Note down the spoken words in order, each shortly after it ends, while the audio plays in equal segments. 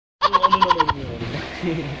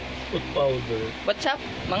Food powder. What's up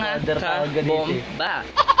mga kabomba?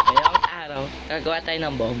 Ngayong araw, gagawa tayo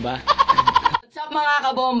ng bomba. What's up mga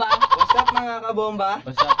kabomba? What's up mga kabomba?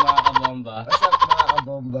 What's up mga kabomba? What's up mga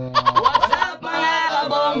kabomba? What's up mga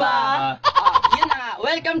kabomba? Yun na nga,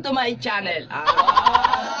 welcome to my channel.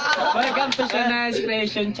 Welcome to Shana's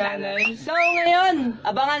Creation Channel. So ngayon,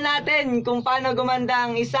 abangan natin kung paano gumanda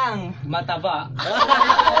ang isang Mataba.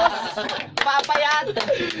 Papayat.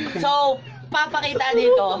 So, papakita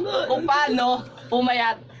dito kung paano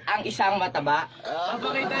pumayat ang isang mataba.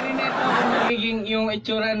 Papakita rin ito kung magiging yung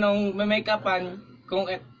itsura nung may-makeupan kung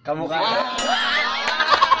kamukha.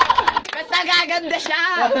 Basta gaganda siya.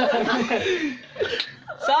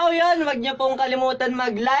 So yun, wag niyo pong kalimutan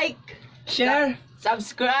mag-like, Share,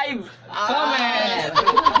 subscribe, comment,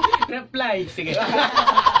 reply. Sige.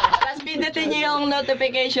 tapos pindutin niyo yung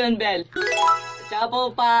notification bell. Tsaka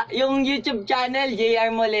po pa, yung YouTube channel,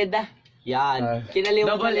 JR Moleda. Yan.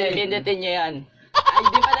 Kinalimutan Double L. Pindutin niyo yan. Ay,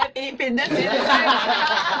 di pa na pinipindot.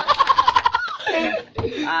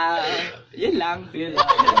 Yun lang. Yun lang.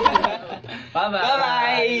 Bye-bye.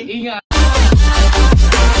 Bye-bye. Ingat.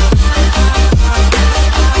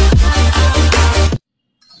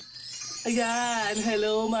 Ayan,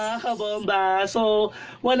 hello mga kabomba. So,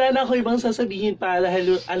 wala na ako ibang sasabihin pa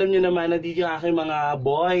dahil alam nyo naman na dito yung aking mga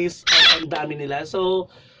boys. Ang dami nila. So,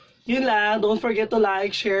 yun lang. Don't forget to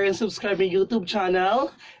like, share, and subscribe my YouTube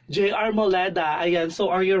channel, JR Moleda. Ayan,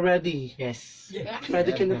 so are you ready? Yes.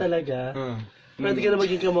 Ready ka na talaga? Ready ka na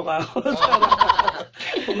maging kamukha ko?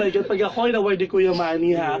 Oh my God, pag ako in-award ni Kuya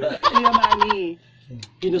Manny ha. Kuya Manny,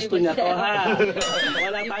 ginusto niya to ha.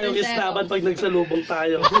 Wala tayong islaban pag nagsalubong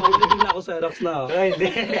tayo. So, libing na ako sa Xerox na.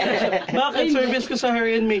 Bakit? Service ko sa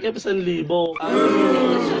hair and makeup 1,000.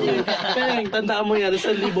 Peng, tandaan mo yan,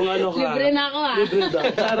 1,000 ano ka. Libre na ako ah. Libre daw.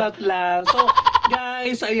 Charot lang. So,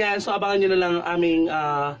 guys, ayan. So, abangan nyo na lang aming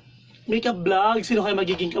makeup vlog. Sino kayo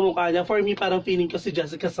magiging kamukha niya? For me, parang feeling ko si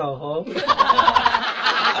Jessica Soho.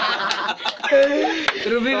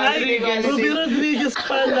 Ruby Rodriguez. Ruby Rodriguez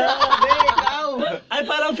pala. Ay,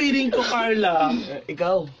 parang feeling ko Carla.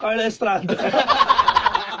 Ikaw. Carla Estrada.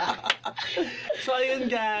 So, ayun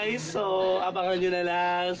guys. So, abangan nyo na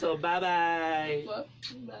lang. So, bye-bye.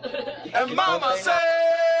 And mama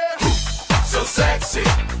said, so sexy,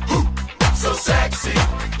 so sexy,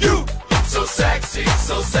 you, so sexy,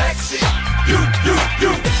 so sexy, you,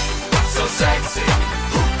 so sexy,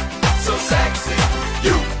 so sexy,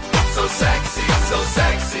 you, so sexy, so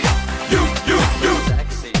sexy, you,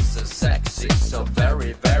 sexy, so sexy, so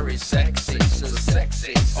very, very sexy, so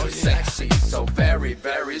sexy, so sexy, so very,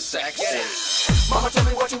 very sexy. Mama, tell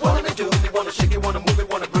me what you wanna do. You wanna shake it, wanna move it,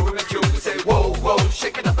 wanna groove it with you. Say whoa, whoa,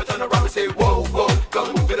 shake it up and turn around and say whoa, whoa,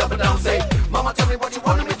 gonna move it up and down. Say, Mama, tell me what you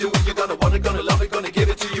wanna do. You're gonna want it, gonna love it, gonna give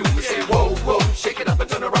it to you. Say whoa, whoa, shake it up and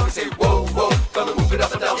turn around and say whoa, whoa, gonna move it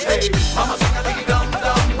up and down. Hey, Mama, sing a diggy dum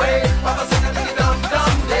dum way. Mama, sing a diggy dum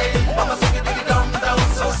dum day. Mama, sing a diggy dum dum.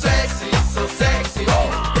 So sexy, so sexy.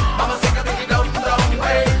 Mama, sing a diggy dum dum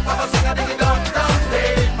way. Mama, sing a diggy dum dum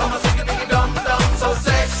day. Mama, sing a diggy dum dum. So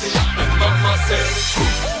sexy. And Mama said,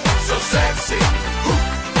 so sexy,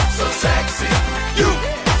 so sexy. You,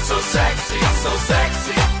 so sexy, so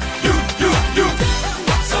sexy. You,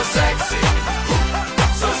 so sexy,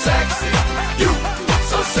 so sexy. You,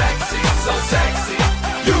 so sexy, so sexy.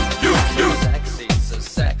 You, sexy, so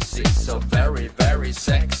sexy, so very, very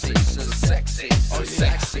sexy, so sexy, so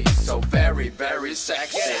sexy, so very, very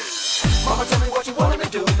sexy. Mama, tell me what you wanna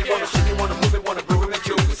do. You wanna shake it, wanna move it, wanna groove it with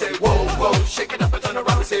you. Say whoa, whoa, shake it up and turn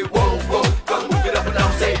around and say whoa, whoa, gonna move it up and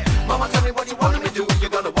down. Say, Mama, tell me what you wanna do. You're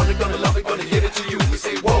gonna want it, gonna love it, gonna give it to you.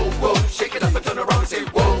 Say whoa, whoa, shake it up and turn around and say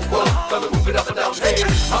whoa, whoa, gonna move it up and down. Hey,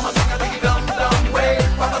 Mama, sing a diggy dum dum way.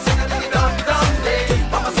 Mama, sing a diggy dum dum day.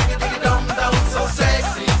 Mama, sing a diggy dum dum. So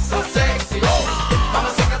sexy, so sexy. Mama,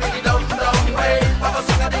 sing a diggy dum dum way. Mama,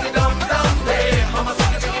 sing a diggy dum dum day. Mama,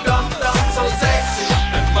 sing a diggy dum dum. So sexy.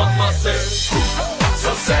 And Mama said,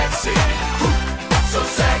 so sexy, so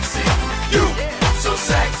sexy. You, so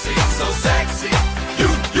sexy, so sexy. You,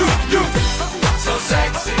 so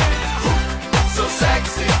sexy, so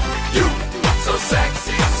sexy. You, so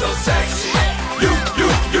sexy, so sexy. You,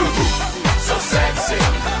 so sexy,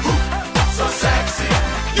 so sexy.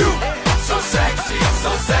 You, so sexy,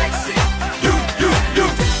 so sexy. You,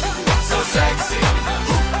 so sexy,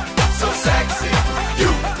 so sexy.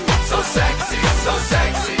 You, so sexy, so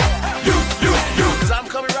sexy. You. 'Cause I'm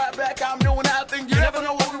coming right back. I'm doing that thing. You never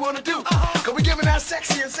know what we wanna do. 'Cause we giving that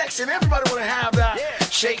sexy and sexy, and everybody wanna have that.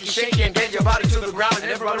 Shake and get your body to the ground, and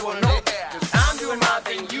everybody wanna know. 'Cause I'm doing my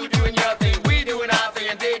thing, you doing your thing, we doing our thing,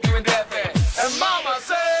 and they doing their thing. And Mama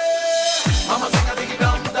say, Mama sing a diggy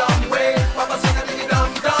dum dum way, Mama sing a diggy dum.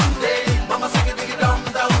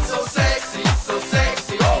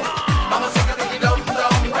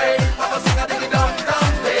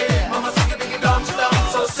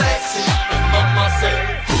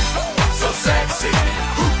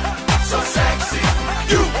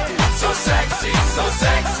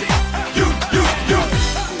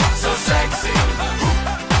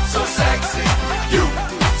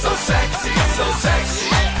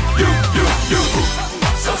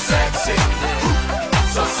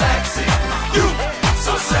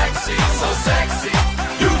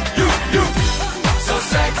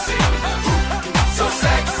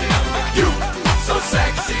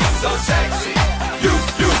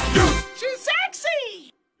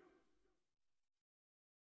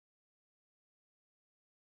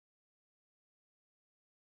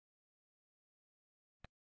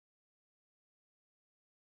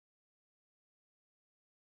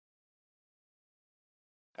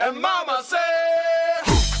 And mama said,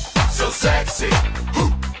 so sexy,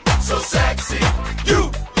 so sexy,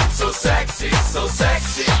 you, so sexy, so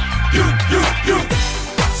sexy, you,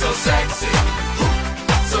 so sexy,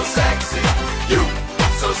 so sexy, you,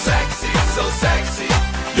 so sexy, so sexy,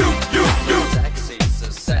 you, sexy, so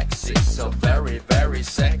sexy, so very, very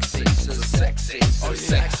sexy, so sexy, so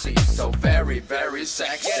sexy, so very, very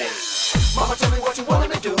sexy. Mama, tell me what you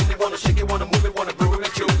wanna do. You wanna shake it, wanna move it, wanna groove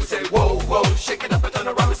it, and you say whoa, whoa, shake it up and turn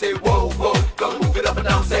around and say whoa, whoa, gonna move it up and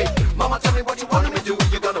down. Say, mama, tell me what you wanna do.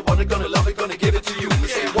 You're gonna want it, gonna love it, gonna give it to you. You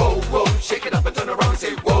say whoa, whoa, shake it up and turn around and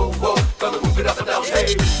say whoa, whoa, gonna move it up and down.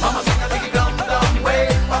 Hey, mama, sing a diggy dum dum way.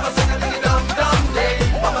 Mama, sing a diggy dum dum day.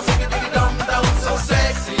 Mama, sing a diggy dum dum, so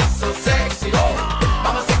sexy, so sexy. Oh,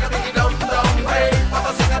 mama, sing a diggy dum dum way.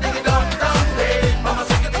 Mama, sing a diggy dum dum day. Mama,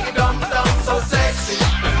 sing a diggy dum dum, so sexy.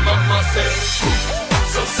 And mama say,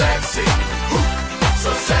 so sexy,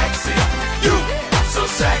 so sexy, you, so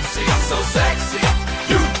sexy, so sexy,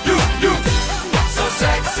 you, so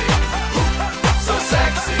sexy, so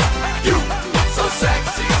sexy, you, so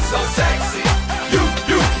sexy, so sexy, you,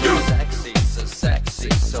 sexy, so sexy,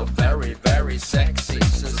 so very, very sexy,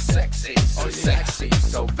 so sexy, so sexy,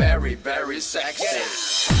 so very, very sexy.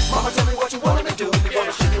 Mama, tell me what you wanna do. You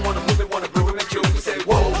wanna shake it, wanna move it, wanna groove it, and you say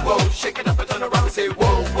whoa, whoa, shake it up and turn around and say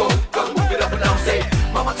whoa, whoa, gonna move it up and down. Say,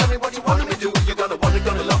 mama, tell me what you wanna do. You're gonna want it,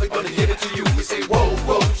 gonna love it, gonna give it to you. We say whoa,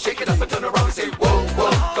 whoa, shake it up and turn around and say whoa,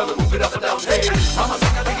 whoa, gonna move it up and down. Hey, mama,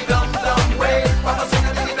 sing a diggy dum dum way. Mama, sing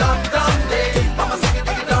a diggy dum dum day. Mama, sing a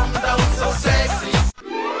diggy dum dum, so sexy.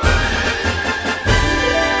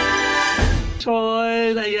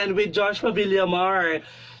 Choy, ayan, with Joshua Villamar.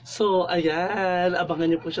 So, ayan, abangan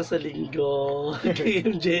niyo po siya sa linggo.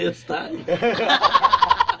 KMJS time.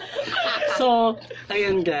 So,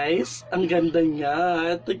 ayan guys, ang ganda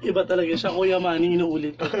niya. At iba talaga siya, Kuya Manny,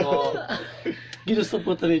 inuulit ko to. Ginusto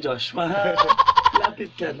po ito ni Joshua. Lapit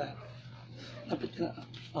ka na. Lapit ka na.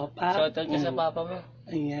 O, pa. Shoutout ka sa papa mo.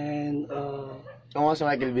 Ayan, Ako sa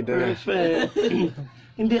Michael Vito na. perfect.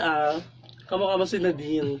 Hindi kamukha mo si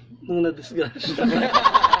Nadine nung na-disgrasya.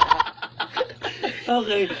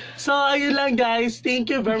 Okay, so ayun lang guys. Thank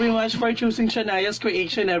you very much for choosing Shania's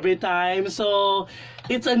creation every time. So,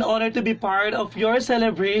 it's an honor to be part of your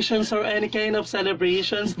celebrations or any kind of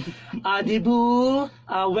celebrations, debut,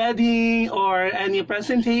 wedding, or any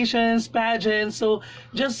presentations, pageants. So,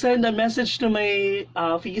 just send a message to my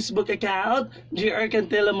Facebook account, JR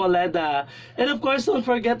Cantilla Moleda. And of course, don't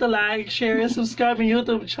forget to like, share, and subscribe my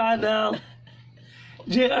YouTube channel.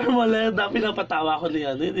 JR Moleda, pinapatawa ko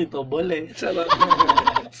niya. Ito, bole. Charot.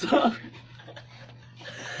 So,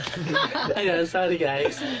 ayun, sorry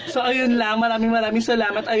guys. So, ayun lang. Maraming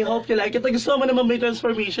salamat. I hope you like it. Gusto mo naman may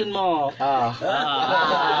transformation mo.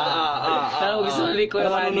 Pero gusto ni Kuya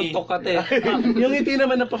Manny. Nanununtok ka, te. Yung ngiti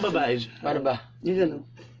naman ng pababae. Paano ba? Yung gano'n.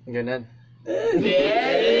 Ganun.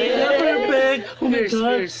 Yeah, perfect. Oh my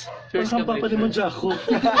God. First ka Parang ba? papa ni mo, Jaco.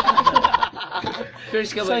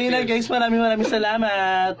 First ka So, ba? yun lang guys. Maraming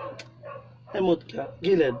salamat. Emote ka.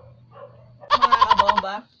 Gilid. Mga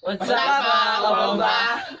kabomba. What's up, mga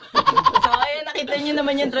kabomba? So, ayun, nakita nyo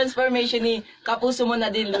naman yung transformation ni Kapuso mo na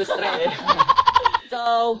din lustre.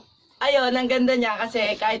 So, ayun, ang ganda niya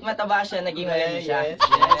kasi kahit mataba siya, naging maganda siya.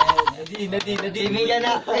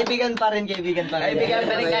 Kaibigan pa rin. Kaibigan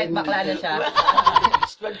pa rin kahit bakla na siya.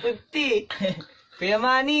 1250. Kuya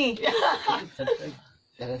Manny,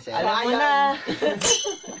 alam mo na.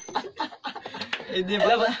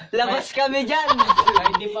 Labas kami dyan.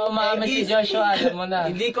 Hindi pa umama si Joshua, alam mo na.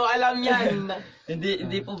 Hindi ko alam yan.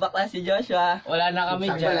 Hindi po bakla si Joshua. Wala na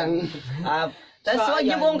kami dyan. Tapos huwag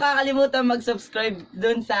niyo pong kakalimutan mag-subscribe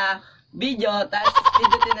dun sa video. Tapos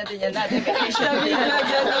pindutin natin yan notification.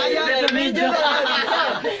 Video.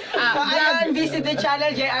 Ayan, visit the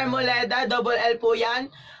channel, JR Moleda, double L po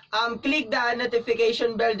yan. Click the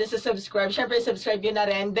notification bell doon sa subscribe. Siyempre, subscribe yun na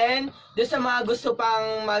rin. Then, doon sa mga gusto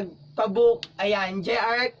pang magpa-book, ayan,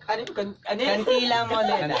 JR, Cantilla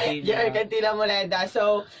Moleda. JR Cantilla Moleda.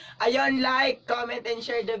 So, ayun, like, comment, and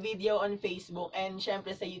share the video on Facebook. And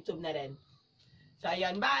siyempre sa YouTube na rin. So,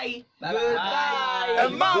 ayun, bye! Goodbye!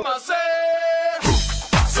 And mama said,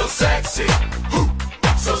 so sexy,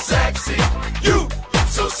 so sexy, you,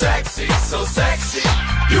 so sexy, so sexy,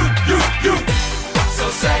 you, so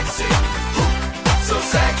sexy, so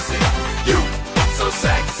sexy, you, so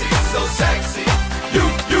sexy, so sexy, you,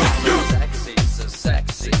 sexy, so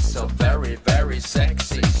sexy, so very, very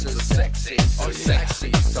sexy, so sexy, so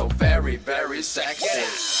sexy, so very, very sexy.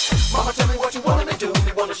 Mama, tell me what you wanna do.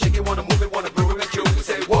 You wanna shake it, wanna move it,